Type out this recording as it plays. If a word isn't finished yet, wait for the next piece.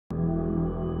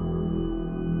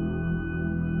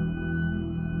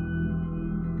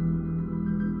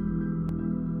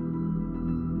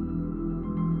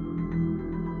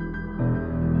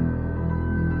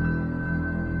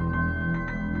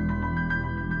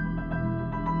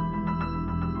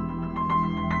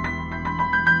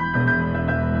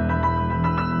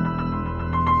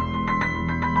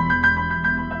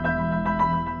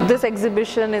This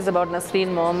exhibition is about Nasreen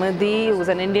Mohamedi, who is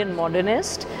an Indian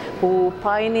modernist who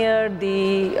pioneered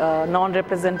the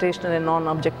non-representational and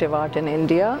non-objective art in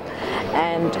India,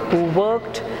 and who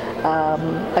worked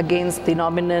against the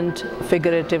dominant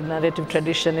figurative narrative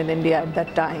tradition in India at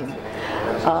that time.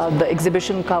 The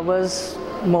exhibition covers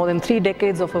more than 3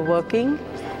 decades of her working,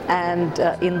 and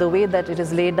in the way that it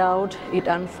is laid out, it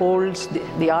unfolds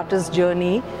the artist's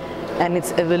journey and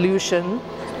its evolution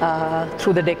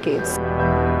through the decades.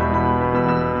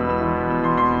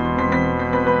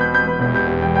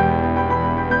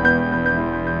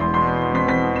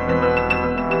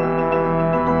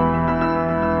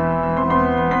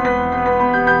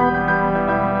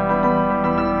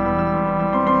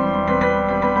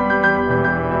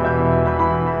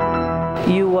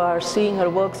 You are seeing her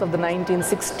works of the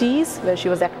 1960s, where she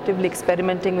was actively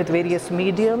experimenting with various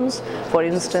mediums, for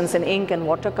instance in ink and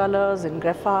watercolors, in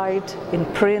graphite, in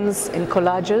prints, in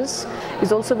collages.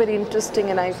 It's also very interesting,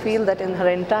 and I feel that in her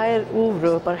entire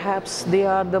oeuvre, perhaps they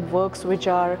are the works which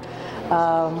are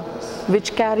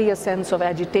which carry a sense of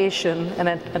agitation and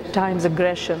at times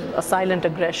aggression, a silent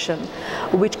aggression,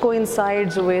 which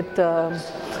coincides with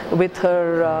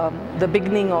her the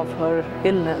beginning of her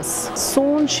illness.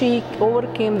 Soon she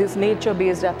overcame this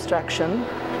nature-based abstraction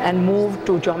and moved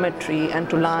to geometry and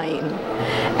to line.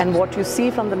 And what you see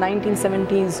from the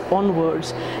 1970s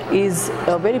onwards is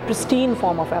a very pristine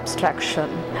form of abstraction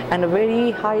and a very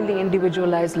highly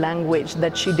individualized language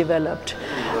that she developed.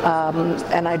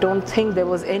 And I don't think there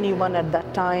was anyone at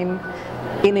that time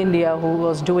in India who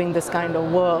was doing this kind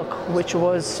of work, which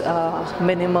was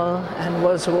minimal and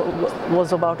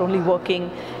was about only working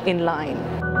in line.